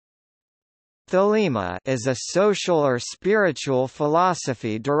Thelema is a social or spiritual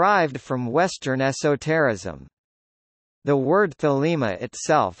philosophy derived from Western esotericism. The word thelema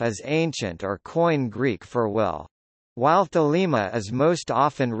itself is ancient or Koine Greek for will. While thelema is most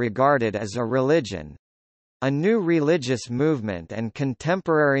often regarded as a religion, a new religious movement and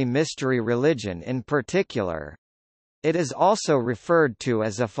contemporary mystery religion in particular, it is also referred to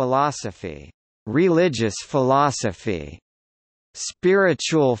as a philosophy, religious philosophy,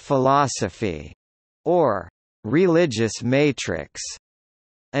 spiritual philosophy, or religious matrix.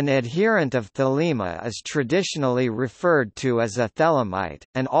 An adherent of Thelema is traditionally referred to as a Thelemite,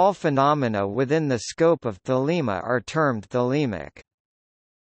 and all phenomena within the scope of Thelema are termed thelemic.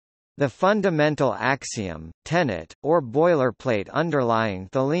 The fundamental axiom, tenet, or boilerplate underlying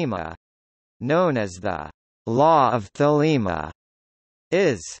Thelema, known as the law of Thelema,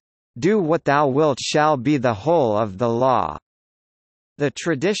 is, "Do what thou wilt shall be the whole of the law." The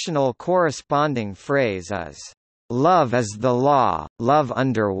traditional corresponding phrase is, "Love is the law, love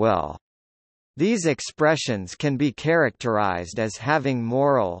under will." These expressions can be characterized as having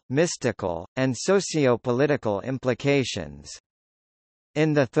moral, mystical, and socio-political implications.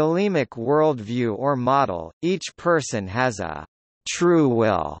 In the thelemic worldview or model, each person has a true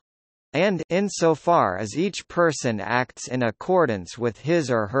will, and insofar as each person acts in accordance with his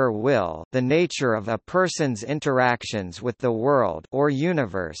or her will, the nature of a person's interactions with the world or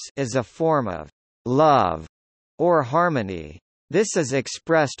universe is a form of love or harmony. This is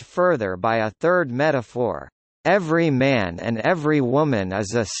expressed further by a third metaphor, "Every man and every woman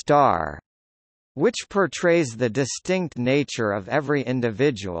is a star," which portrays the distinct nature of every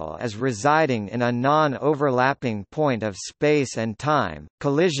individual as residing in a non-overlapping point of space and time,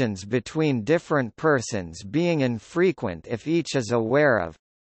 collisions between different persons being infrequent if each is aware of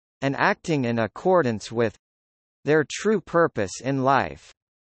and acting in accordance with their true purpose in life.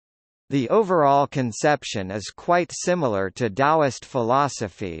 The overall conception is quite similar to Taoist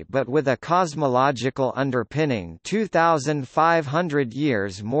philosophy but with a cosmological underpinning 2,500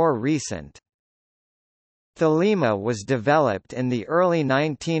 years more recent. Thelema was developed in the early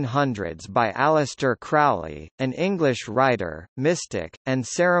 1900s by Aleister Crowley, an English writer, mystic, and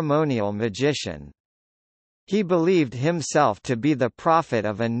ceremonial magician. He believed himself to be the prophet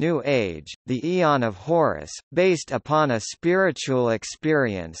of a new age, the Aeon of Horus, based upon a spiritual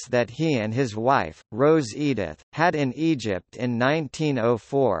experience that he and his wife, Rose Edith, had in Egypt in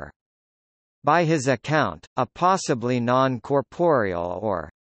 1904. By his account, a possibly non-corporeal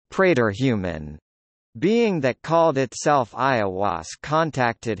or praeterhuman being that called itself Ayahuas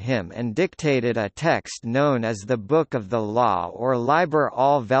contacted him and dictated a text known as the Book of the Law or Liber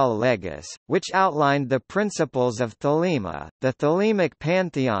al vel Legis, which outlined the principles of Thelema. The Thelemic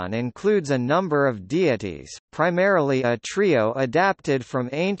pantheon includes a number of deities, primarily a trio adapted from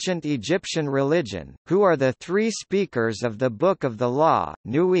ancient Egyptian religion, who are the three speakers of the Book of the Law,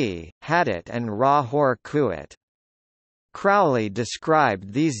 Nui, Hadit and Ra-Hor-Khuit. Crowley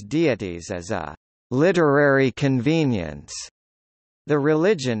described these deities as a literary convenience. The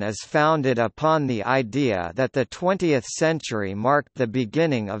religion is founded upon the idea that the 20th century marked the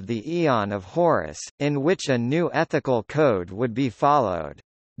beginning of the Aeon of Horus, in which a new ethical code would be followed.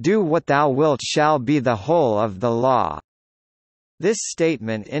 "Do what thou wilt shall be the whole of the law." This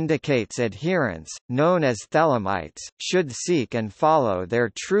statement indicates adherents, known as Thelemites, should seek and follow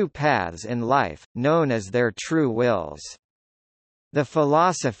their true paths in life, known as their true wills. The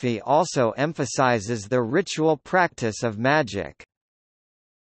philosophy also emphasizes the ritual practice of magic.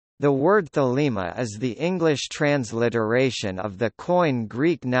 The word thelema is the English transliteration of the Koine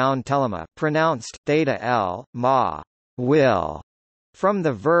Greek noun telema, pronounced theta ma, will, from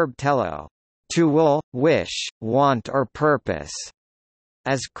the verb telo, to will, wish, want or purpose.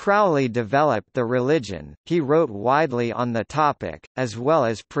 As Crowley developed the religion, he wrote widely on the topic, as well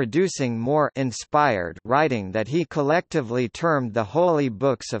as producing more inspired writing that he collectively termed the Holy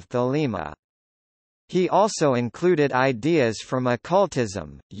Books of Thelema. He also included ideas from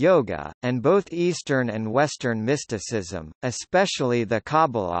occultism, yoga, and both Eastern and Western mysticism, especially the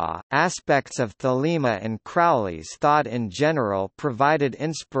Kabbalah. Aspects of Thelema and Crowley's thought in general provided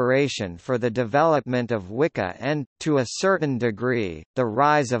inspiration for the development of Wicca and, to a certain degree, the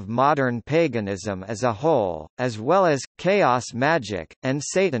rise of modern paganism as a whole, as well as chaos magic and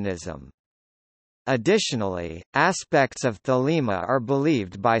Satanism. Additionally, aspects of Thelema are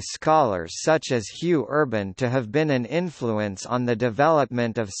believed by scholars such as Hugh Urban to have been an influence on the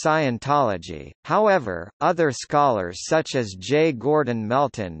development of Scientology. However, other scholars such as J. Gordon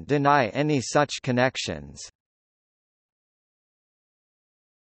Melton deny any such connections.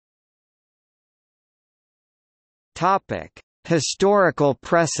 Topic: Historical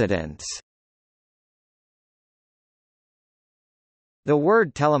precedents. The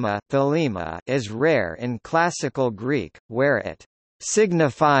word thelema is rare in Classical Greek, where it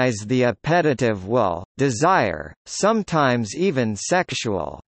signifies the appetitive will, desire, sometimes even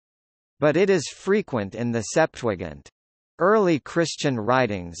sexual, but it is frequent in the Septuagint. Early Christian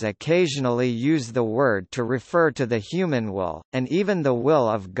writings occasionally use the word to refer to the human will, and even the will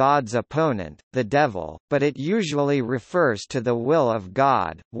of God's opponent, the devil, but it usually refers to the will of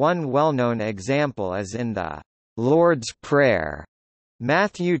God. One well-known example is in the Lord's Prayer.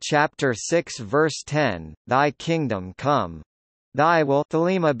 Matthew chapter 6 verse 10, Thy kingdom come. Thy will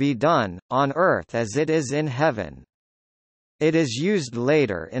Thelema be done, on earth as it is in heaven. It is used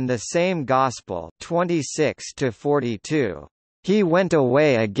later in the same Gospel 26-42. He went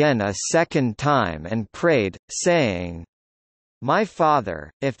away again a second time and prayed, saying, My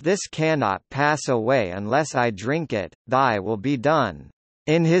Father, if this cannot pass away unless I drink it, Thy will be done.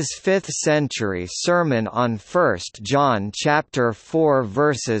 In his 5th-century sermon on 1 John chapter 4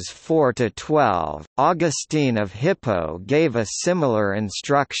 verses 4-12, Augustine of Hippo gave a similar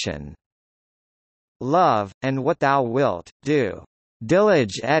instruction. Love, and what thou wilt, do.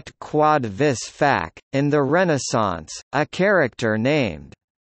 Dilige et quod vis fac. In the Renaissance, a character named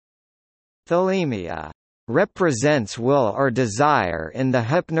Thelema represents will or desire in the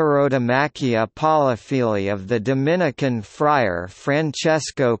Hypnerotomachia Polyphili of the Dominican friar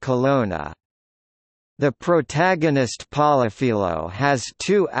Francesco Colonna. The protagonist Polyphilo has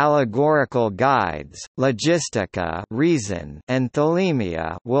two allegorical guides, logistica reason and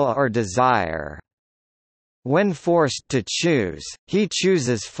thelema will or desire. When forced to choose, he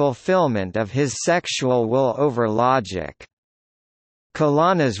chooses fulfillment of his sexual will over logic.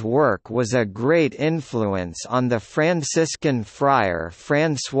 Colonna's work was a great influence on the Franciscan friar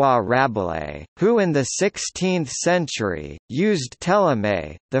François Rabelais, who in the 16th century, used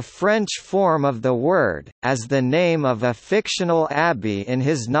Thelema, the French form of the word, as the name of a fictional abbey in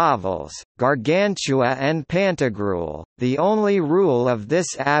his novels, Gargantua and Pantagruel. The only rule of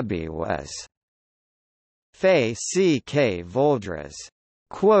this abbey was Fay C.K. Voldras.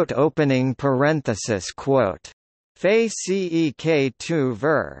 Quote opening parenthesis quote. Fay cek tu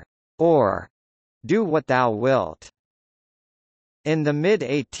ver. Or. Do what thou wilt. In the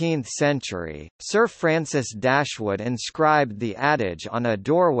mid-18th century, Sir Francis Dashwood inscribed the adage on a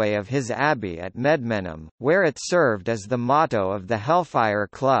doorway of his abbey at Medmenham, where it served as the motto of the Hellfire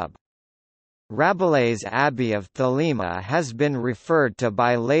Club. Rabelais' Abbey of Thelema has been referred to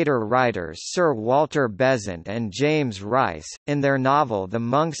by later writers Sir Walter Besant and James Rice, in their novel The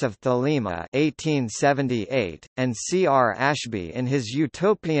Monks of Thelema 1878, and C. R. Ashby in his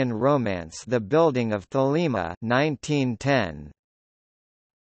utopian romance The Building of Thelema 1910.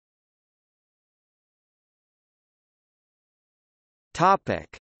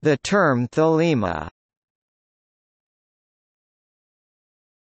 The term Thelema.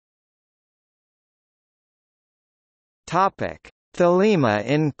 Thelema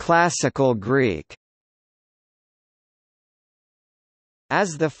in Classical Greek.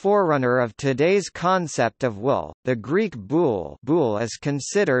 As the forerunner of today's concept of will, the Greek boule is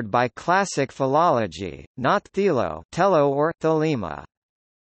considered by classic philology, not thelo or thelema.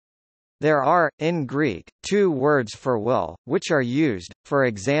 There are, in Greek, two words for will, which are used, for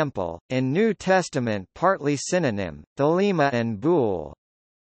example, in New Testament partly synonym, thelema and boule.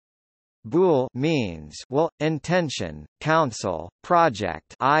 Boule means will, intention, counsel,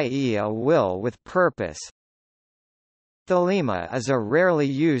 project, i.e. a will with purpose. Thelema is a rarely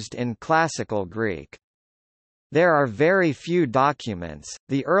used in Classical Greek. There are very few documents,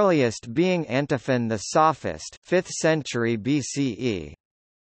 the earliest being Antiphon the Sophist 5th century BCE.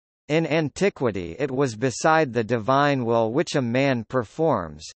 In antiquity it was beside the divine will which a man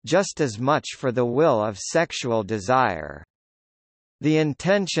performs, just as much for the will of sexual desire. The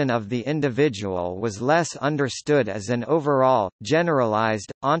intention of the individual was less understood as an overall,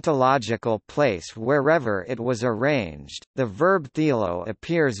 generalized, ontological place wherever it was arranged. The verb thelo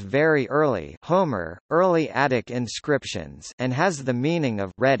appears very early Homer, early Attic inscriptions and has the meaning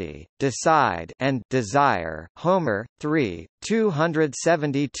of ready, decide and desire Homer,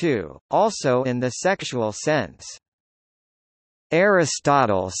 3:272, also in the sexual sense.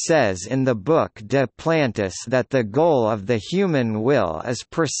 Aristotle says in the book De Plantis that the goal of the human will is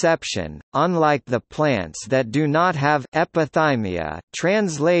perception, unlike the plants that do not have epithymia.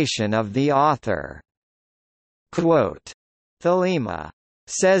 Translation of the author. Quote, Thelema,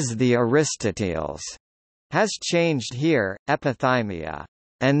 says the Aristoteles, has changed here, epithymia,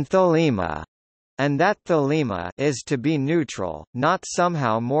 and thelema, and that thelema is to be neutral, not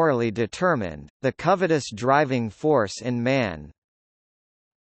somehow morally determined, the covetous driving force in man.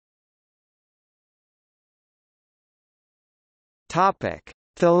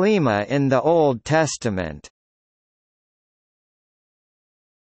 Thelema in the Old Testament.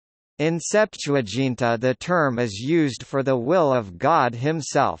 In Septuaginta the term is used for the will of God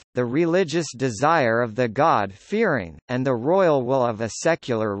himself, the religious desire of the God-fearing, and the royal will of a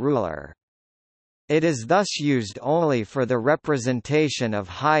secular ruler. It is thus used only for the representation of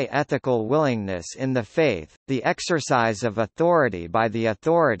high ethical willingness in the faith, the exercise of authority by the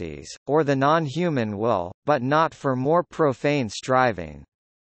authorities, or the non-human will, but not for more profane striving.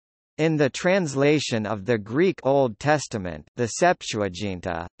 In the translation of the Greek Old Testament, the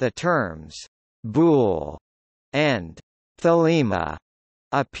Septuaginta, the terms «boule» and «thelema»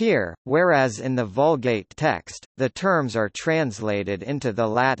 appear, whereas in the Vulgate text, the terms are translated into the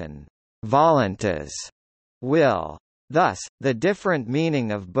Latin «voluntas» will. Thus, the different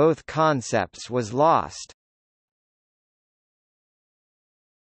meaning of both concepts was lost.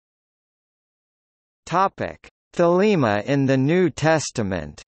 Thelema in the New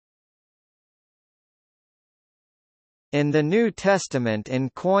Testament. In the New Testament in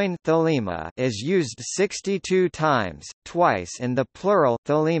koine thelema is used 62 times, twice in the plural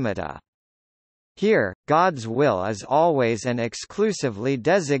thelemata. Here, God's will is always and exclusively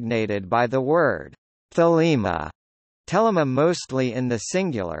designated by the word thelema, telema mostly in the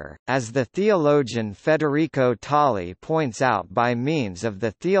singular, as the theologian Federico Tali points out by means of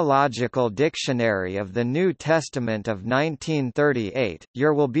the Theological Dictionary of the New Testament of 1938,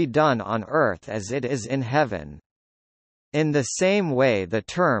 "Your will be done on earth as it is in heaven." In the same way the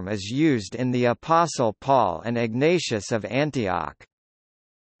term is used in the Apostle Paul and Ignatius of Antioch.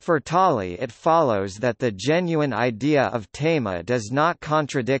 For Tali it follows that the genuine idea of thema does not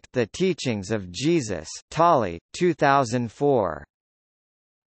contradict the teachings of Jesus. Tali, 2004.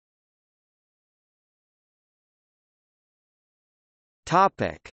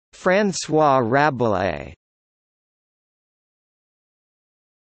 François Rabelais.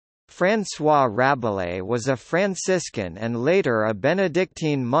 François Rabelais was a Franciscan and later a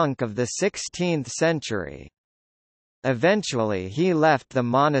Benedictine monk of the 16th century. Eventually he left the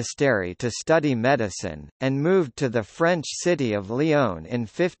monastery to study medicine, and moved to the French city of Lyon in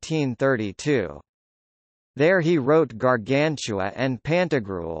 1532. There he wrote Gargantua and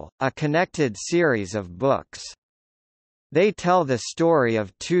Pantagruel, a connected series of books. They tell the story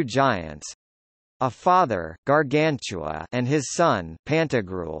of two giants, a father, Gargantua, and his son,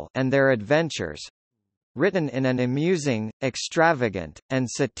 Pantagruel, and their adventures, written in an amusing, extravagant, and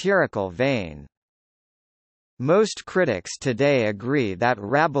satirical vein. Most critics today agree that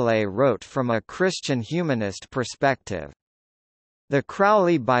Rabelais wrote from a Christian humanist perspective. The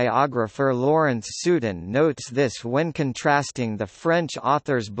Crowley biographer Lawrence Sutin notes this when contrasting the French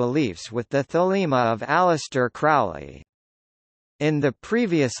author's beliefs with the Thelema of Aleister Crowley. In the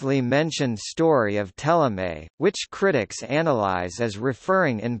previously mentioned story of Thelema, which critics analyze as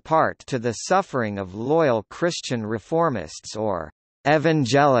referring in part to the suffering of loyal Christian reformists or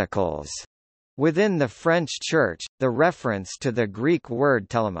evangelicals within the French Church, the reference to the Greek word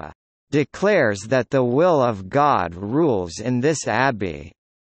telema declares that the will of God rules in this abbey.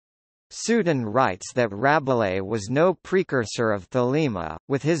 Sutin writes that Rabelais was no precursor of Thelema,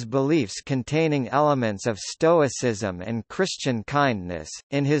 with his beliefs containing elements of Stoicism and Christian kindness.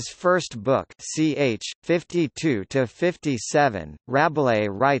 In his first book, ch. 52–57, Rabelais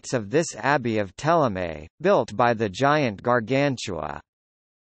writes of this abbey of Thelema, built by the giant Gargantua.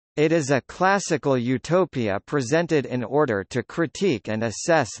 It is a classical utopia presented in order to critique and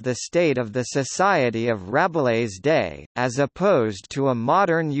assess the state of the society of Rabelais' day, as opposed to a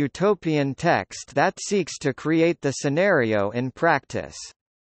modern utopian text that seeks to create the scenario in practice.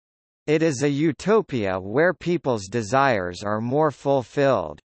 It is a utopia where people's desires are more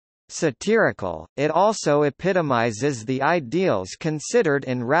fulfilled. Satirical, it also epitomizes the ideals considered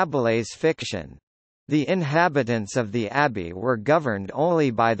in Rabelais' fiction. The inhabitants of the abbey were governed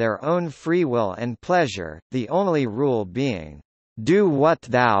only by their own free will and pleasure, the only rule being, "Do what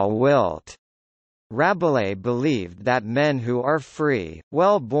thou wilt." Rabelais believed that men who are free,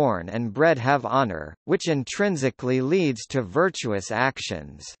 well-born and bred have honor, which intrinsically leads to virtuous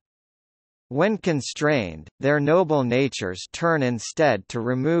actions. When constrained, their noble natures turn instead to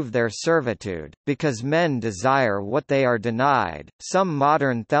remove their servitude, because men desire what they are denied. Some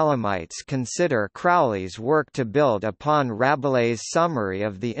modern Thelemites consider Crowley's work to build upon Rabelais' summary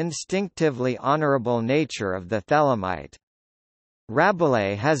of the instinctively honorable nature of the Thelemite.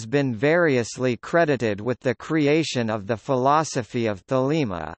 Rabelais has been variously credited with the creation of the philosophy of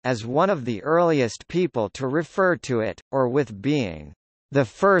Thelema, as one of the earliest people to refer to it, or with being the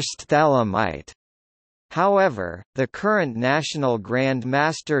first Thelemite. However, the current National Grand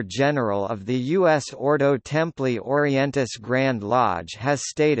Master General of the U.S. Ordo Templi Orientis Grand Lodge has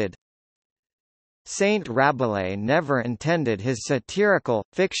stated, Saint Rabelais never intended his satirical,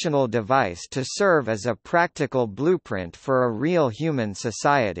 fictional device to serve as a practical blueprint for a real human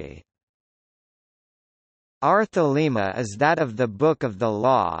society. Our Thelema is that of the Book of the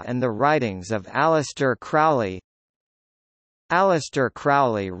Law and the writings of Aleister Crowley. Aleister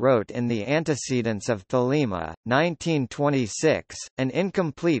Crowley wrote in the Antecedents of Thelema, 1926, an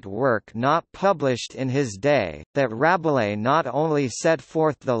incomplete work not published in his day, that Rabelais not only set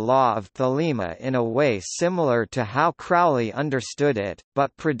forth the law of Thelema in a way similar to how Crowley understood it,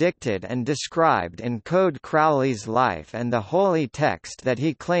 but predicted and described in code Crowley's life and the holy text that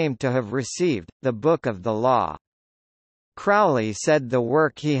he claimed to have received, the Book of the Law. Crowley said the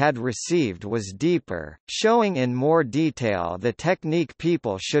work he had received was deeper, showing in more detail the technique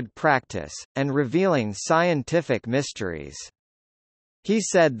people should practice, and revealing scientific mysteries. He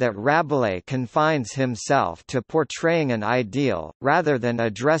said that Rabelais confines himself to portraying an ideal, rather than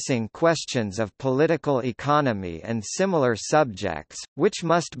addressing questions of political economy and similar subjects, which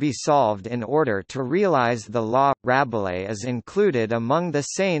must be solved in order to realize the law. Rabelais is included among the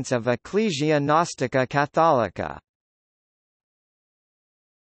saints of Ecclesia Gnostica Catholica.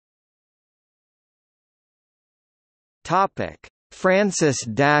 Francis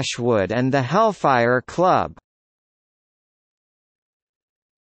Dashwood and the Hellfire Club.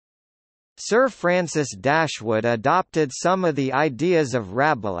 Sir Francis Dashwood adopted some of the ideas of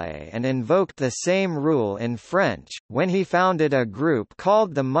Rabelais and invoked the same rule in French, when he founded a group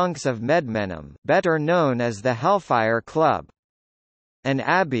called the Monks of Medmenham, better known as the Hellfire Club. An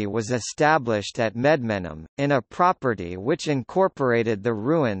abbey was established at Medmenham, in a property which incorporated the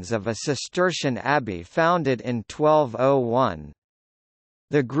ruins of a Cistercian abbey founded in 1201.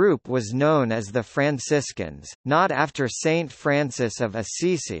 The group was known as the Franciscans, not after Saint Francis of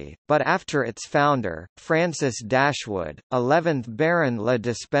Assisi, but after its founder, Francis Dashwood, 11th Baron Le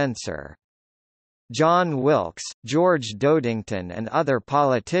Despencer. John Wilkes, George Dodington and other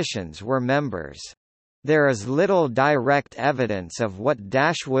politicians were members. There is little direct evidence of what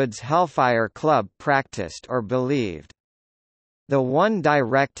Dashwood's Hellfire Club practiced or believed. The one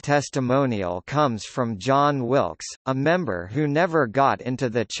direct testimonial comes from John Wilkes, a member who never got into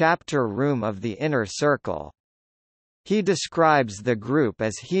the chapter room of the Inner Circle. He describes the group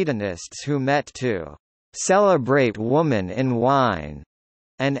as hedonists who met to celebrate woman in wine,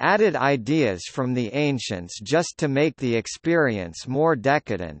 and added ideas from the ancients just to make the experience more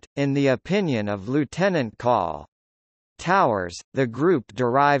decadent. In the opinion of Lieutenant Col. Towers, the group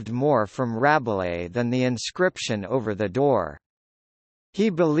derived more from Rabelais than the inscription over the door. He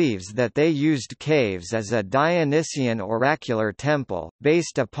believes that they used caves as a Dionysian oracular temple,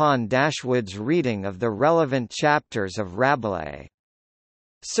 based upon Dashwood's reading of the relevant chapters of Rabelais.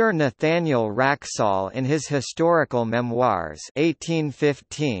 Sir Nathaniel Wraxall in his Historical Memoirs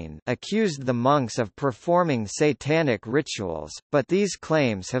 1815 accused the monks of performing satanic rituals, but these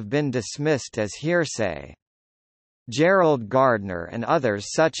claims have been dismissed as hearsay. Gerald Gardner and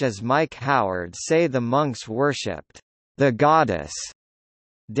others such as Mike Howard say the monks worshipped the goddess.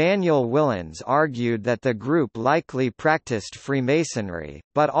 Daniel Willans argued that the group likely practiced Freemasonry,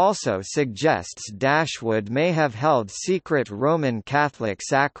 but also suggests Dashwood may have held secret Roman Catholic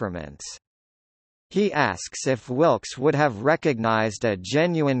sacraments. He asks if Wilkes would have recognized a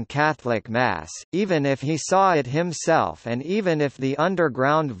genuine Catholic Mass, even if he saw it himself and even if the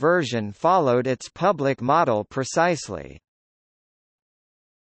underground version followed its public model precisely.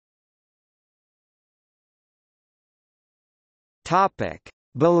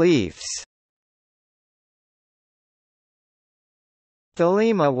 Beliefs.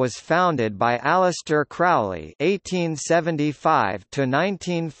 Thelema was founded by Aleister Crowley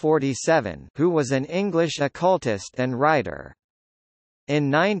 (1875–1947), who was an English occultist and writer. In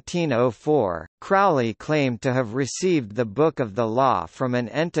 1904, Crowley claimed to have received the Book of the Law from an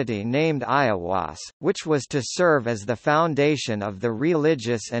entity named iThe, which was to serve as the foundation of the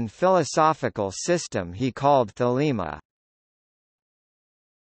religious and philosophical system he called Thelema.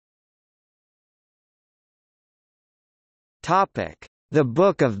 The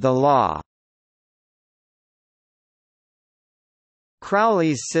Book of the Law.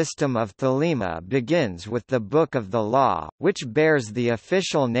 Crowley's system of Thelema begins with the Book of the Law, which bears the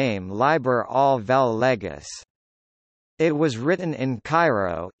official name Liber al Vel Legis. It was written in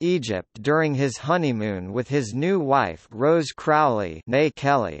Cairo, Egypt during his honeymoon with his new wife Rose Crowley née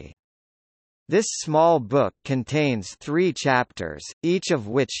Kelly. This small book contains 3 chapters, each of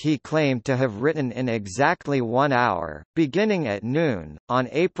which he claimed to have written in exactly 1 hour, beginning at noon, on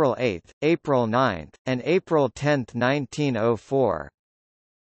April 8, April 9, and April 10, 1904.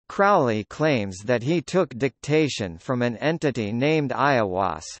 Crowley claims that he took dictation from an entity named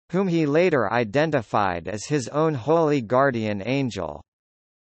iThe, whom he later identified as his own holy guardian angel.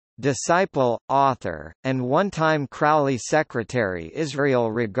 Disciple, author, and one-time Crowley secretary Israel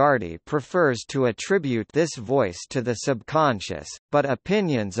Regardie prefers to attribute this voice to the subconscious, but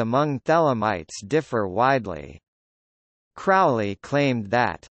opinions among Thelemites differ widely. Crowley claimed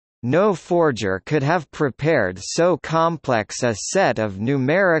that no forger could have prepared so complex a set of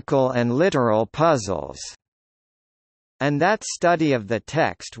numerical and literal puzzles, and that study of the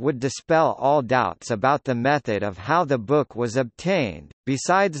text would dispel all doubts about the method of how the book was obtained.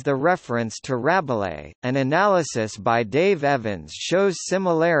 Besides the reference to Rabelais, an analysis by Dave Evans shows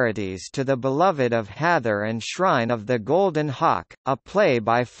similarities to The Beloved of Hather and Shrine of the Golden Hawk, a play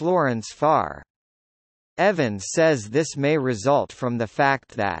by Florence Farr. Evans says this may result from the fact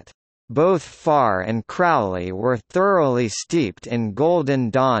that both Farr and Crowley were thoroughly steeped in Golden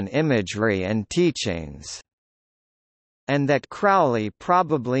Dawn imagery and teachings, and that Crowley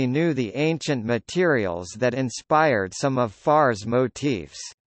probably knew the ancient materials that inspired some of Farr's motifs.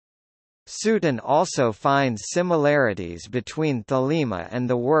 Sutton also finds similarities between Thelema and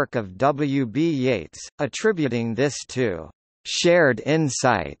the work of W. B. Yeats, attributing this to shared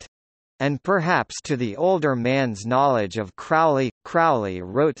insight, and perhaps to the older man's knowledge of Crowley. Crowley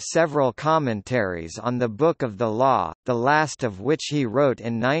wrote several commentaries on the Book of the Law, the last of which he wrote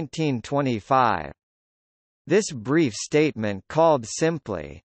in 1925. This brief statement, called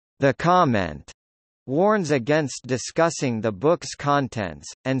simply, "The Comment," warns against discussing the book's contents,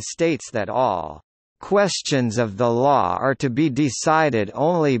 and states that all questions of the law are to be decided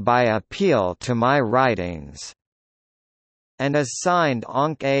only by appeal to my writings, and is signed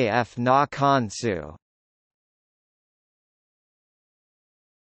Ankh af na Kansu.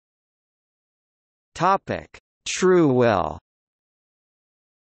 True will.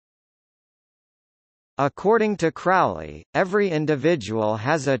 According to Crowley, every individual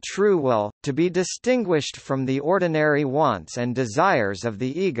has a true will, to be distinguished from the ordinary wants and desires of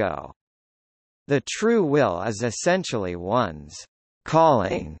the ego. The true will is essentially one's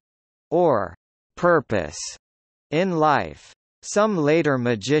calling or purpose in life. Some later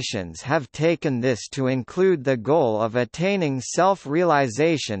magicians have taken this to include the goal of attaining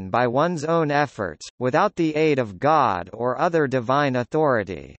self-realization by one's own efforts, without the aid of God or other divine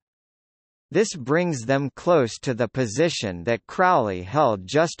authority. This brings them close to the position that Crowley held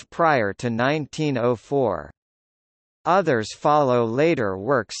just prior to 1904. Others follow later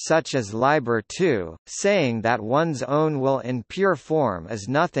works such as Liber II, saying that one's own will in pure form is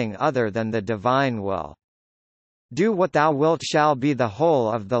nothing other than the divine will. Do what thou wilt shall be the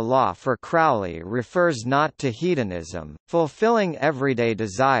whole of the law. For Crowley refers not to hedonism, fulfilling everyday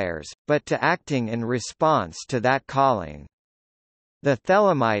desires, but to acting in response to that calling. The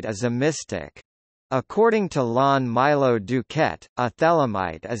Thelemite is a mystic. According to Lon Milo Duquette, a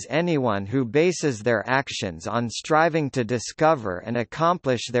Thelemite is anyone who bases their actions on striving to discover and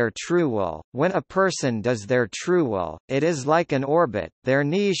accomplish their true will. When a person does their true will, it is like an orbit, their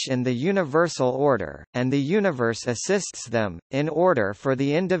niche in the universal order, and the universe assists them. In order for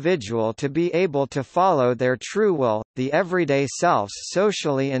the individual to be able to follow their true will, the everyday self's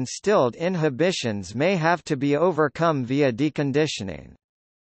socially instilled inhibitions may have to be overcome via deconditioning.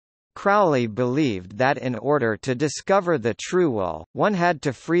 Crowley believed that in order to discover the true will, one had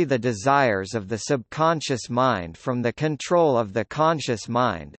to free the desires of the subconscious mind from the control of the conscious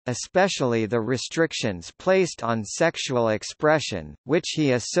mind, especially the restrictions placed on sexual expression, which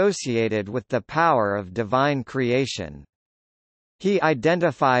he associated with the power of divine creation. He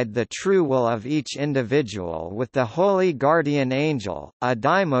identified the true will of each individual with the holy guardian angel, a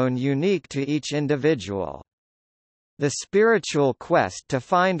daimon unique to each individual. The spiritual quest to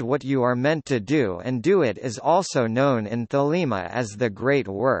find what you are meant to do and do it is also known in Thelema as the Great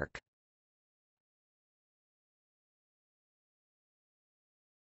Work.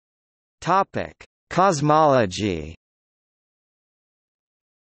 Cosmology.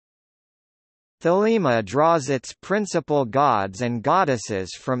 Thelema draws its principal gods and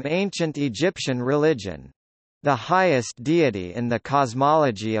goddesses from ancient Egyptian religion. The highest deity in the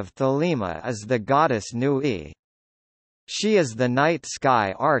cosmology of Thelema is the goddess Nui. She is the night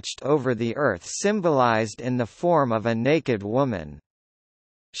sky arched over the earth, symbolized in the form of a naked woman.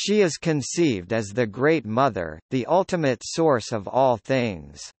 She is conceived as the Great Mother, the ultimate source of all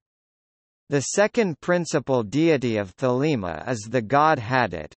things. The second principal deity of Thelema is the god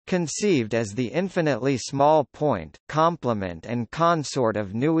Hadit, conceived as the infinitely small point, complement and consort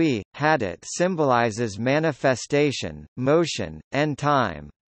of Nui. Hadit symbolizes manifestation, motion, and time.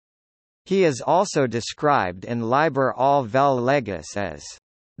 He is also described in Liber al vel Legis as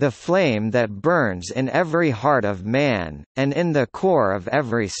the flame that burns in every heart of man, and in the core of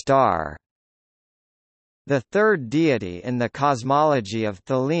every star. The third deity in the cosmology of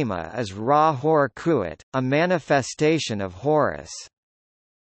Thelema is Ra-Hor-Khuit, a manifestation of Horus.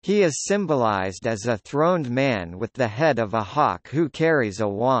 He is symbolized as a throned man with the head of a hawk who carries a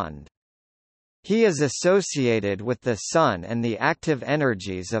wand. He is associated with the sun and the active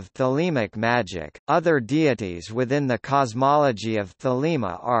energies of Thelemic magic. Other deities within the cosmology of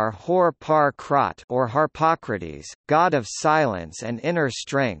Thelema are Hor-Par-Krat or Harpocrates, god of silence and inner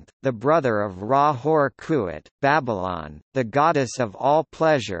strength, the brother of Ra-Hor-Khuit, Babylon, the goddess of all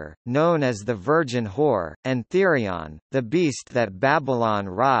pleasure, known as the Virgin Hor, and Therion, the beast that Babylon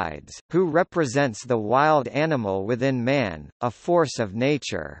rides, who represents the wild animal within man, a force of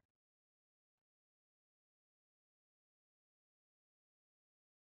nature.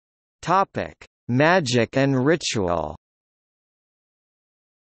 Topic: Magic and ritual.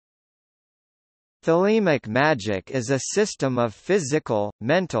 Thelemic magic is a system of physical,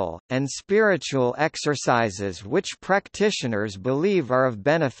 mental, and spiritual exercises which practitioners believe are of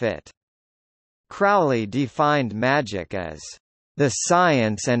benefit. Crowley defined magic as the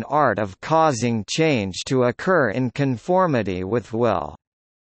science and art of causing change to occur in conformity with will,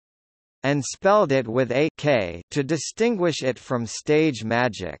 and spelled it with a K to distinguish it from stage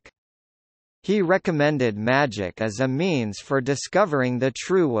magic. He recommended magic as a means for discovering the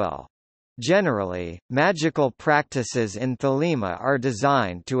true will. Generally, magical practices in Thelema are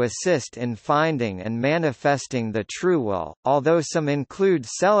designed to assist in finding and manifesting the true will, although some include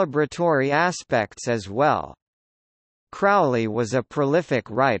celebratory aspects as well. Crowley was a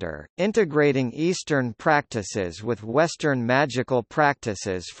prolific writer, integrating Eastern practices with Western magical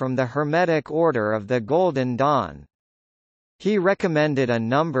practices from the Hermetic Order of the Golden Dawn. He recommended a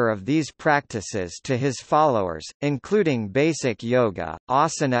number of these practices to his followers, including basic yoga,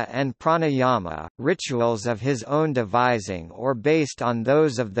 asana and pranayama, rituals of his own devising or based on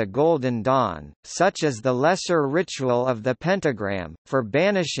those of the Golden Dawn, such as the lesser ritual of the pentagram, for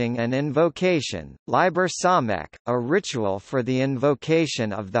banishing and invocation, Liber Samek, a ritual for the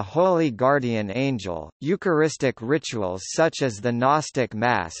invocation of the Holy Guardian Angel, Eucharistic rituals such as the Gnostic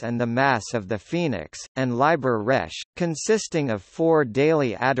Mass and the Mass of the Phoenix, and Liber Resh, consisting of 4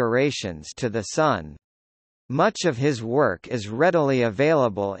 daily adorations to the sun. Much of his work is readily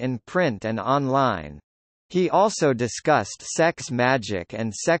available in print and online. He also discussed sex magic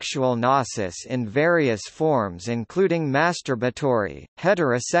and sexual gnosis in various forms including masturbatory,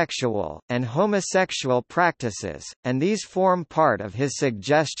 heterosexual, and homosexual practices, and these form part of his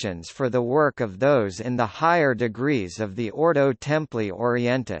suggestions for the work of those in the higher degrees of the Ordo Templi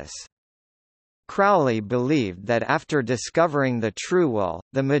Orientis. Crowley believed that after discovering the true will,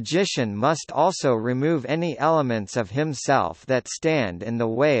 the magician must also remove any elements of himself that stand in the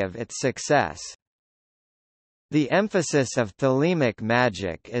way of its success. The emphasis of Thelemic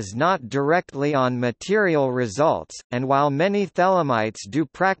magic is not directly on material results, and while many Thelemites do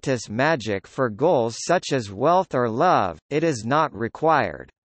practice magic for goals such as wealth or love, it is not required.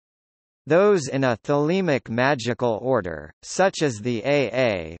 Those in a Thelemic magical order, such as the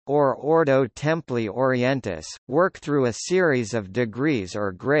AA, or Ordo Templi Orientis, work through a series of degrees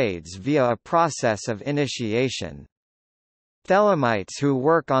or grades via a process of initiation. Thelemites who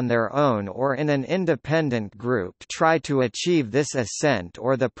work on their own or in an independent group try to achieve this ascent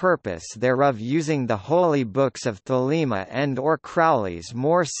or the purpose thereof using the holy books of Thelema and or Crowley's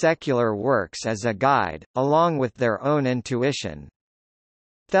more secular works as a guide, along with their own intuition.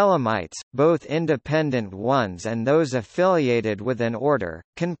 Thelemites, both independent ones and those affiliated with an order,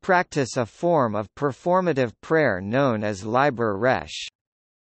 can practice a form of performative prayer known as Liber Resh.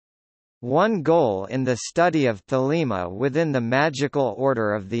 One goal in the study of Thelema within the magical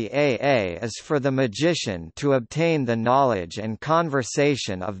order of the AA is for the magician to obtain the knowledge and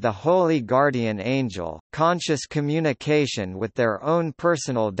conversation of the Holy Guardian Angel, conscious communication with their own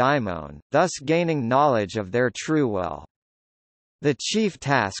personal daimon, thus gaining knowledge of their true will. The chief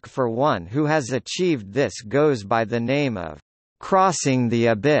task for one who has achieved this goes by the name of crossing the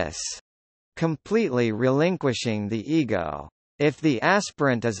abyss, completely relinquishing the ego. If the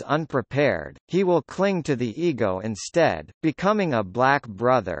aspirant is unprepared, he will cling to the ego instead, becoming a black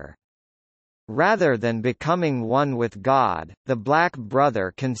brother. Rather than becoming one with God, the black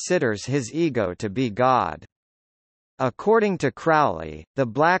brother considers his ego to be God. According to Crowley, the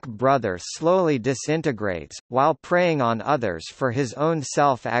black brother slowly disintegrates, while preying on others for his own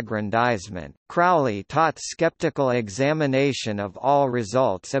self-aggrandizement. Crowley taught skeptical examination of all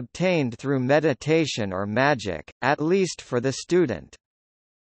results obtained through meditation or magic, at least for the student.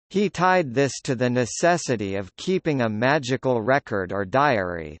 He tied this to the necessity of keeping a magical record or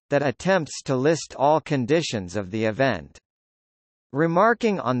diary, that attempts to list all conditions of the event.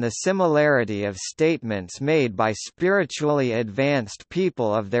 Remarking on the similarity of statements made by spiritually advanced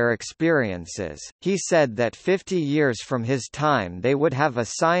people of their experiences, he said that 50 years from his time they would have a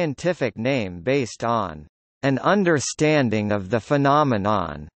scientific name based on an understanding of the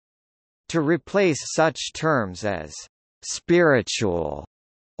phenomenon, to replace such terms as spiritual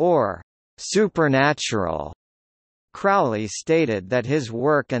or supernatural. Crowley stated that his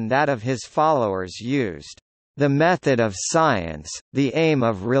work and that of his followers used the method of science, the aim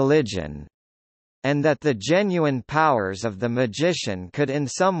of religion, and that the genuine powers of the magician could in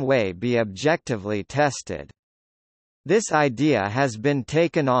some way be objectively tested. This idea has been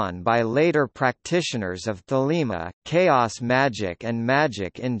taken on by later practitioners of Thelema, chaos magic and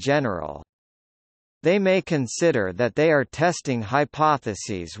magic in general. They may consider that they are testing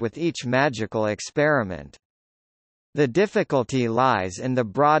hypotheses with each magical experiment. The difficulty lies in the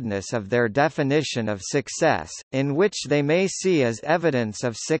broadness of their definition of success, in which they may see as evidence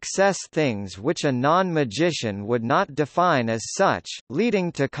of success things which a non-magician would not define as such,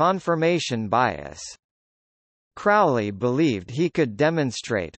 leading to confirmation bias. Crowley believed he could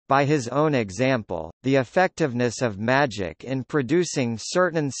demonstrate, by his own example, the effectiveness of magic in producing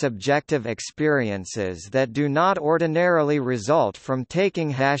certain subjective experiences that do not ordinarily result from taking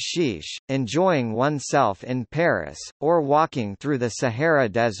hashish, enjoying oneself in Paris, or walking through the Sahara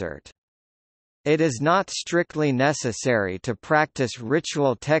Desert. It is not strictly necessary to practice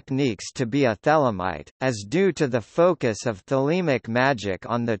ritual techniques to be a Thelemite, as due to the focus of Thelemic magic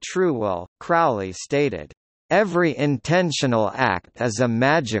on the true will, Crowley stated, "Every intentional act is a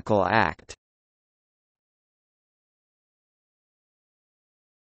magical act."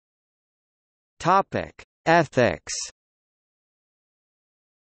 Topic: Ethics.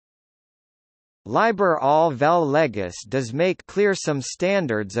 Liber al vel legis does make clear some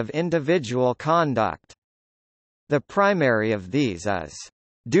standards of individual conduct. The primary of these is,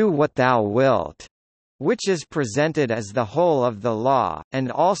 "Do what thou wilt," which is presented as the whole of the law, and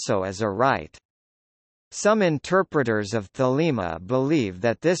also as a right. Some interpreters of Thelema believe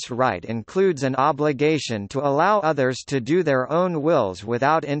that this right includes an obligation to allow others to do their own wills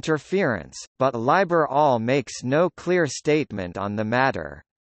without interference, but Liber al makes no clear statement on the matter.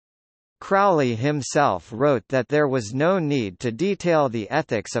 Crowley himself wrote that there was no need to detail the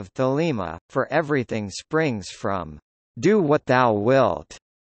ethics of Thelema, for everything springs from, "Do what thou wilt."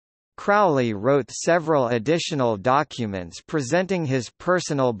 Crowley wrote several additional documents presenting his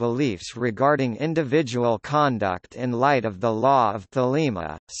personal beliefs regarding individual conduct in light of the law of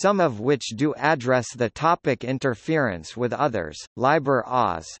Thelema, some of which do address the topic interference with others, Liber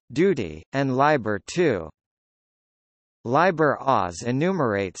Aus, duty, and Liber II. Liber Aus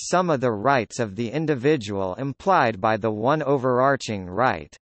enumerates some of the rights of the individual implied by the one overarching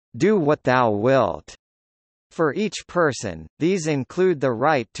right, "Do what thou wilt." For each person, these include the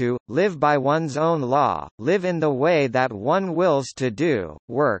right to live by one's own law, live in the way that one wills to do,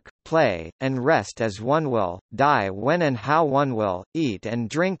 work, play, and rest as one will, die when and how one will, eat and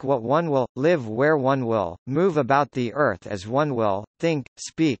drink what one will, live where one will, move about the earth as one will, think,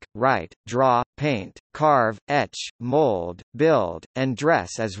 speak, write, draw, paint, carve, etch, mold, build, and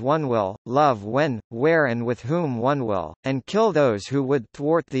dress as one will, love when, where and with whom one will, and kill those who would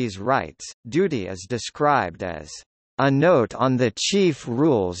thwart these rights. Duty is described as a note on the chief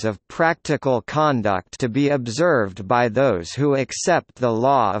rules of practical conduct to be observed by those who accept the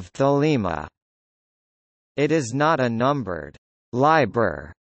law of Thelema. It is not a numbered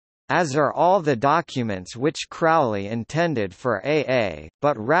liber, as are all the documents which Crowley intended for AA,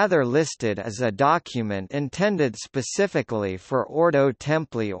 but rather listed as a document intended specifically for Ordo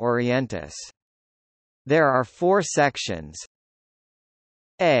Templi Orientis. There are 4 sections.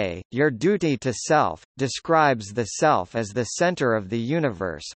 A. Your duty to self, describes the self as the center of the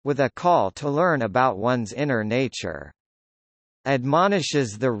universe, with a call to learn about one's inner nature.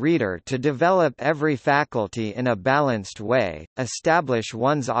 Admonishes the reader to develop every faculty in a balanced way, establish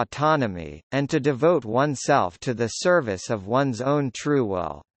one's autonomy, and to devote oneself to the service of one's own true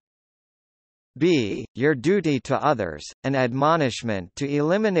will. b. Your duty to others, an admonishment to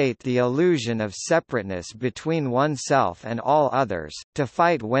eliminate the illusion of separateness between oneself and all others, to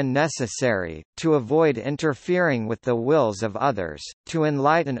fight when necessary, to avoid interfering with the wills of others, to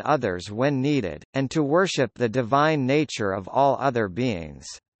enlighten others when needed, and to worship the divine nature of all other beings.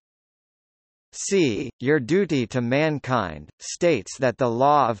 C. Your duty to mankind, states that the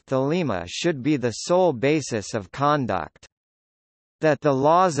law of Thelema should be the sole basis of conduct. That the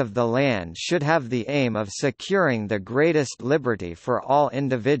laws of the land should have the aim of securing the greatest liberty for all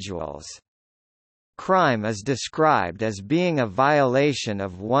individuals. Crime is described as being a violation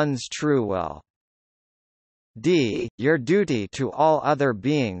of one's true will. D. Your duty to all other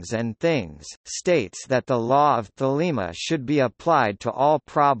beings and things, states that the law of Thelema should be applied to all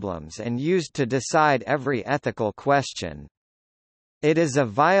problems and used to decide every ethical question. It is a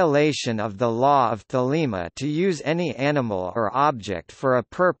violation of the law of Thelema to use any animal or object for a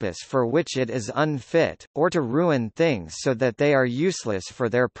purpose for which it is unfit, or to ruin things so that they are useless for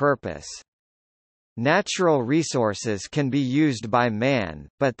their purpose. Natural resources can be used by man,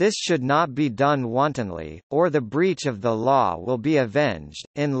 but this should not be done wantonly, or the breach of the law will be avenged.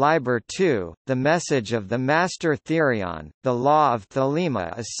 In Liber 2, the message of the Master Therion, the law of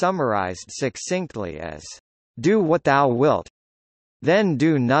Thelema, is summarized succinctly as, "Do what thou wilt, then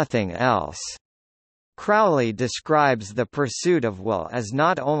do nothing else." Crowley describes the pursuit of will as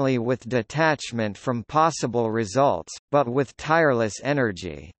not only with detachment from possible results, but with tireless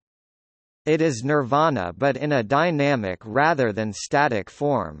energy. It is nirvana but in a dynamic rather than static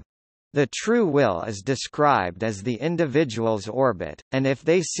form. The true will is described as the individual's orbit, and if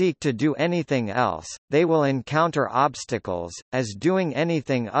they seek to do anything else, they will encounter obstacles, as doing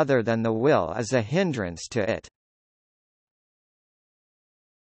anything other than the will is a hindrance to it.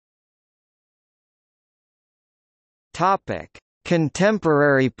 Topic: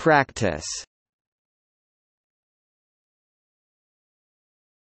 Contemporary practice.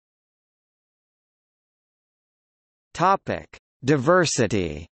 Topic: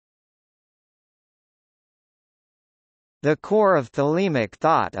 Diversity. The core of Thelemic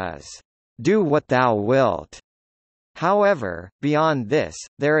thought is, "Do what thou wilt." However, beyond this,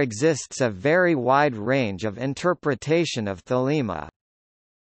 there exists a very wide range of interpretation of Thelema.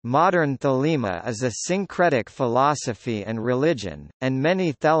 Modern Thelema is a syncretic philosophy and religion, and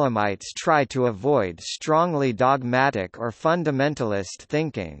many Thelemites try to avoid strongly dogmatic or fundamentalist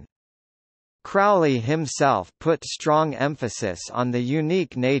thinking. Crowley himself put strong emphasis on the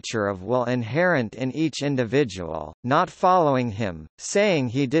unique nature of will inherent in each individual, not following him, saying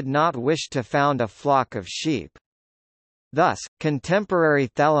he did not wish to found a flock of sheep. Thus, contemporary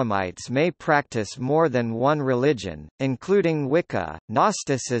Thelemites may practice more than one religion, including Wicca,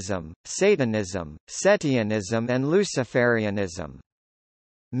 Gnosticism, Satanism, Setianism and Luciferianism.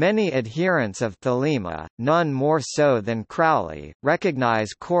 Many adherents of Thelema, none more so than Crowley, recognize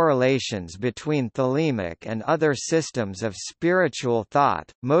correlations between Thelemic and other systems of spiritual thought.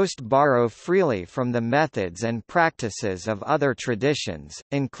 Most borrow freely from the methods and practices of other traditions,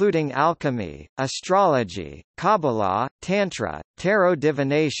 including alchemy, astrology, Kabbalah, Tantra, tarot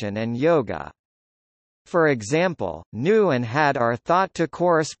divination and yoga. For example, Nu and Had are thought to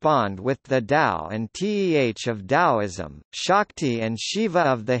correspond with the Tao and Teh of Taoism, Shakti and Shiva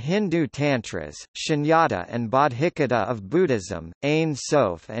of the Hindu Tantras, Shunyata and Bodhicitta of Buddhism, Ein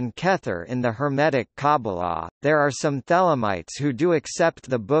Sof and Kether in the Hermetic Kabbalah. There are some Thelemites who do accept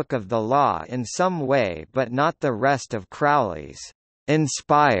the Book of the Law in some way but not the rest of Crowley's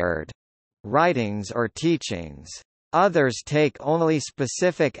inspired writings or teachings. Others take only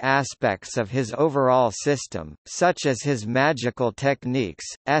specific aspects of his overall system, such as his magical techniques,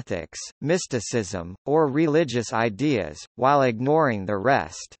 ethics, mysticism, or religious ideas, while ignoring the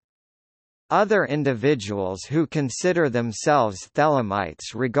rest. Other individuals who consider themselves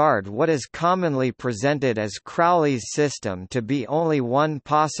Thelemites regard what is commonly presented as Crowley's system to be only one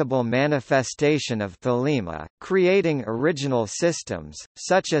possible manifestation of Thelema, creating original systems,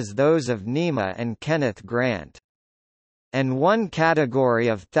 such as those of Nema and Kenneth Grant. And one category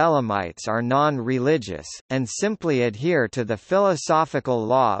of Thelemites are non-religious, and simply adhere to the philosophical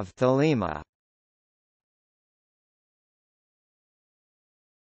law of Thelema.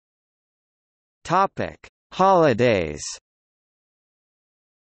 Holidays.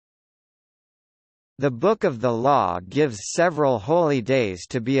 The Book of the Law gives several holy days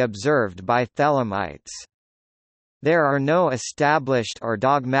to be observed by Thelemites. There are no established or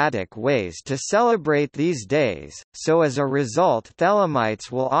dogmatic ways to celebrate these days, so as a result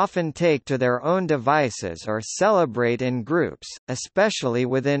Thelemites will often take to their own devices or celebrate in groups, especially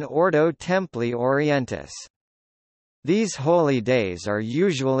within Ordo Templi Orientis. These holy days are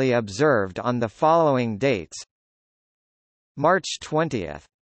usually observed on the following dates: March 20th.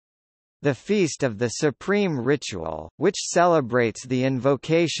 The Feast of the Supreme Ritual, which celebrates the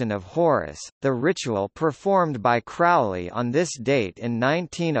invocation of Horus, the ritual performed by Crowley on this date in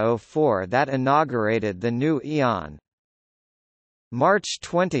 1904 that inaugurated the new eon. March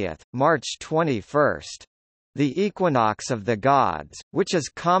 20th, March 21st. The Equinox of the Gods, which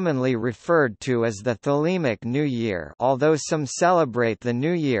is commonly referred to as the Thelemic New Year, although some celebrate the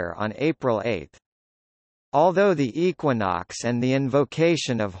New Year on April 8. Although the equinox and the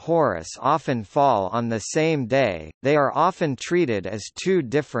invocation of Horus often fall on the same day, they are often treated as two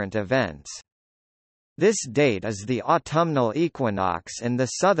different events. This date is the autumnal equinox in the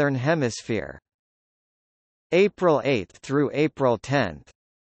southern hemisphere. April 8 through April 10.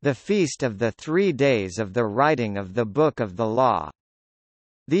 The feast of the 3 days of the writing of the Book of the Law.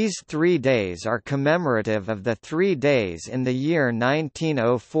 These 3 days are commemorative of the 3 days in the year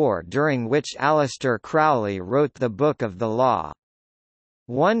 1904 during which Aleister Crowley wrote the Book of the Law.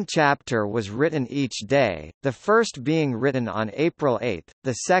 1 chapter was written each day, the first being written on April 8,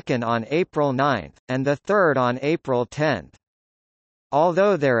 the second on April 9, and the third on April 10.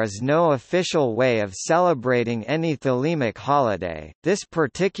 Although there is no official way of celebrating any Thelemic holiday, this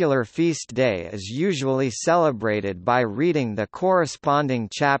particular feast day is usually celebrated by reading the corresponding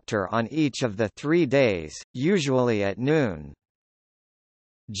chapter on each of the 3 days, usually at noon.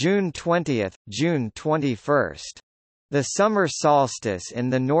 June 20, June 21. The summer solstice in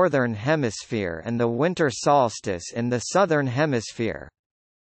the northern hemisphere and the winter solstice in the southern hemisphere.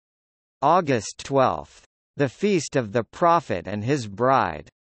 August 12. The Feast of the Prophet and his Bride.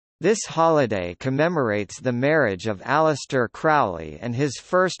 This holiday commemorates the marriage of Aleister Crowley and his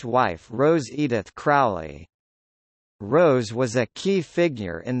first wife Rose Edith Crowley. Rose was a key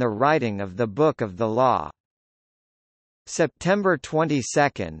figure in the writing of the Book of the Law. September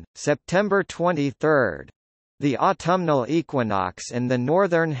 22, September 23. The autumnal equinox in the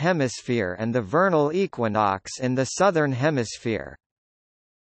northern hemisphere and the vernal equinox in the southern hemisphere.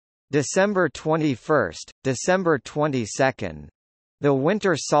 December 21, December 22. The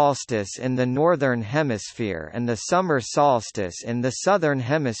winter solstice in the northern hemisphere and the summer solstice in the southern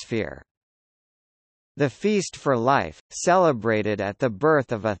hemisphere. The Feast for Life, celebrated at the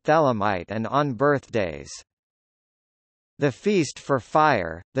birth of a Thelemite and on birthdays. The Feast for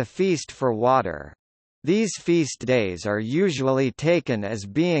Fire, the Feast for Water. These feast days are usually taken as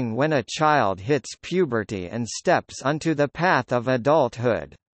being when a child hits puberty and steps onto the path of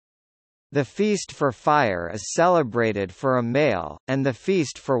adulthood. The Feast for Fire is celebrated for a male, and the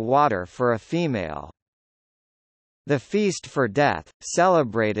Feast for Water for a female. The Feast for Death,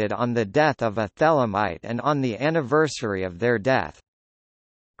 celebrated on the death of a Thelemite and on the anniversary of their death.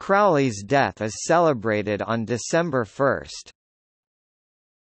 Crowley's death is celebrated on December 1.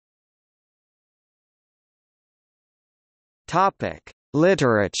 Topic: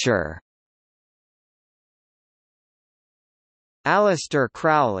 Literature. Aleister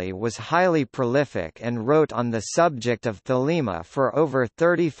Crowley was highly prolific and wrote on the subject of Thelema for over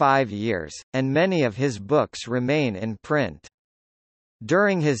 35 years, and many of his books remain in print.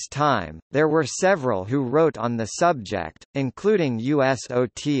 During his time, there were several who wrote on the subject, including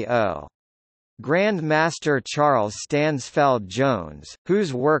USOTO. Grand Master Charles Stansfeld Jones,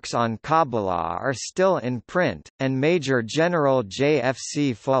 whose works on Kabbalah are still in print, and Major General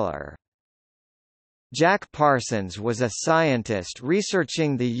J.F.C. Fuller. Jack Parsons was a scientist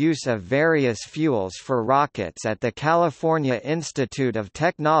researching the use of various fuels for rockets at the California Institute of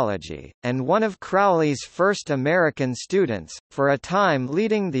Technology, and one of Crowley's first American students, for a time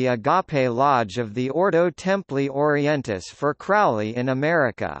leading the Agape Lodge of the Ordo Templi Orientis for Crowley in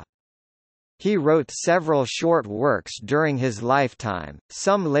America. He wrote several short works during his lifetime,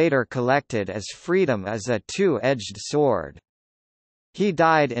 some later collected as Freedom as a Two-Edged Sword. He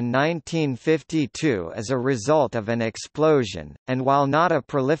died in 1952 as a result of an explosion, and while not a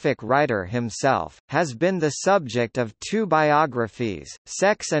prolific writer himself, has been the subject of 2 biographies,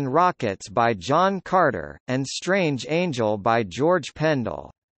 Sex and Rockets by John Carter, and Strange Angel by George Pendle.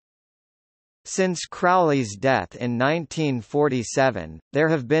 Since Crowley's death in 1947, there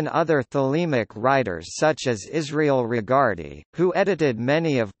have been other Thelemic writers such as Israel Regardie, who edited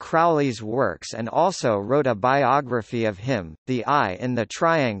many of Crowley's works and also wrote a biography of him, The Eye in the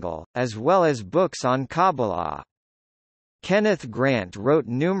Triangle, as well as books on Kabbalah. Kenneth Grant wrote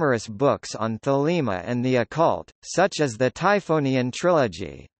numerous books on Thelema and the occult, such as the Typhonian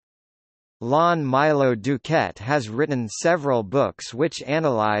Trilogy. Lon Milo Duquette has written several books which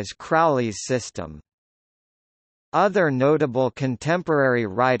analyze Crowley's system. Other notable contemporary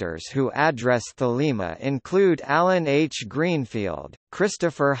writers who address Thelema include Alan H. Greenfield,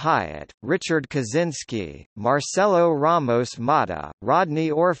 Christopher Hyatt, Richard Kaczynski, Marcelo Ramos Mata,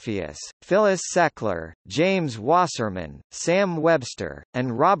 Rodney Orpheus, Phyllis Seckler, James Wasserman, Sam Webster,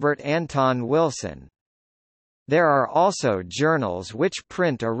 and Robert Anton Wilson. There are also journals which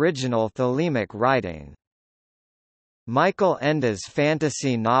print original Thelemic writing. Michael Enda's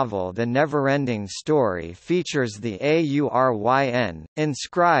fantasy novel The Neverending Story features the Auryn,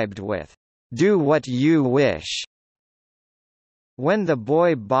 inscribed with, "Do what you wish." When the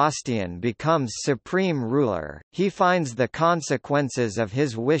boy Bastian becomes supreme ruler, he finds the consequences of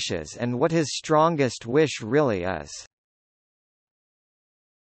his wishes and what his strongest wish really is.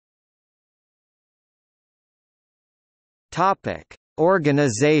 Topic: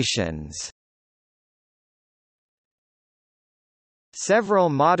 Organizations. Several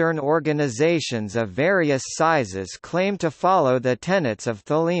modern organizations of various sizes claim to follow the tenets of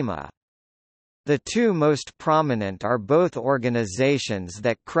Thelema. The two most prominent are both organizations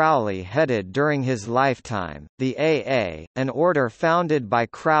that Crowley headed during his lifetime, the AA, an order founded by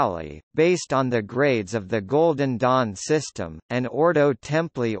Crowley, based on the grades of the Golden Dawn system, and Ordo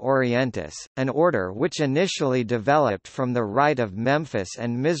Templi Orientis, an order which initially developed from the Rite of Memphis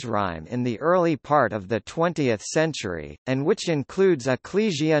and Mizraim in the early part of the 20th century, and which includes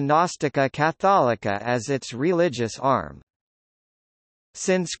Ecclesia Gnostica Catholica as its religious arm.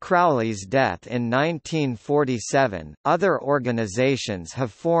 Since Crowley's death in 1947, other organizations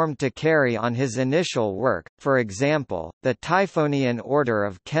have formed to carry on his initial work, for example, the Typhonian Order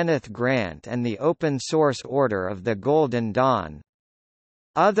of Kenneth Grant and the Open Source Order of the Golden Dawn.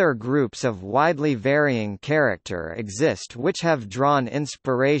 Other groups of widely varying character exist which have drawn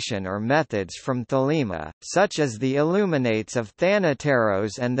inspiration or methods from Thelema, such as the Illuminates of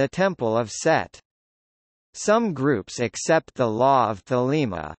Thanateros and the Temple of Set. Some groups accept the law of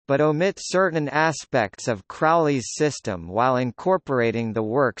Thelema, but omit certain aspects of Crowley's system while incorporating the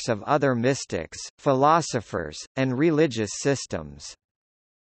works of other mystics, philosophers, and religious systems.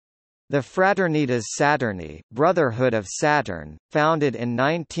 The Fraternitas Saturni, Brotherhood of Saturn, founded in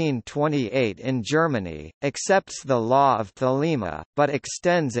 1928 in Germany, accepts the law of Thelema, but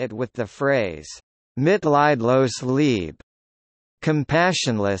extends it with the phrase, Mitleidlos Liebe,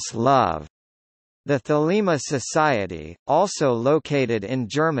 compassionless love. The Thelema Society, also located in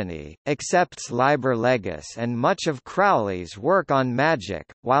Germany, accepts Liber Legis and much of Crowley's work on magic,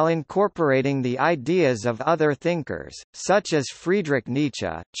 while incorporating the ideas of other thinkers, such as Friedrich Nietzsche,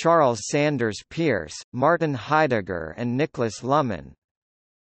 Charles Sanders Peirce, Martin Heidegger and Niklas Luhmann.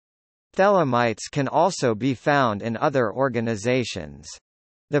 Thelemites can also be found in other organizations.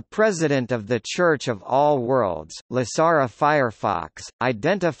 The president of the Church of All Worlds, Lasara Firefox,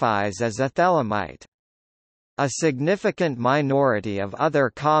 identifies as a Thelemite. A significant minority of other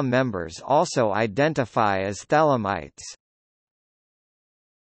Ka members also identify as Thelemites.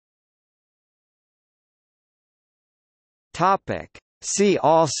 See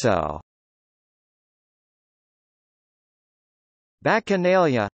also: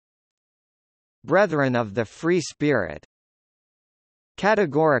 Bacchanalia, Brethren of the Free Spirit,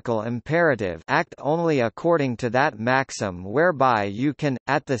 Categorical imperative, act only according to that maxim whereby you can,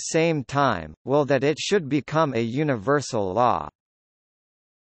 at the same time, will that it should become a universal law.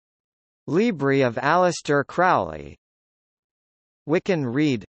 Libri of Aleister Crowley, Wiccan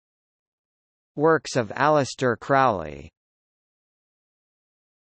Rede, Works of Aleister Crowley.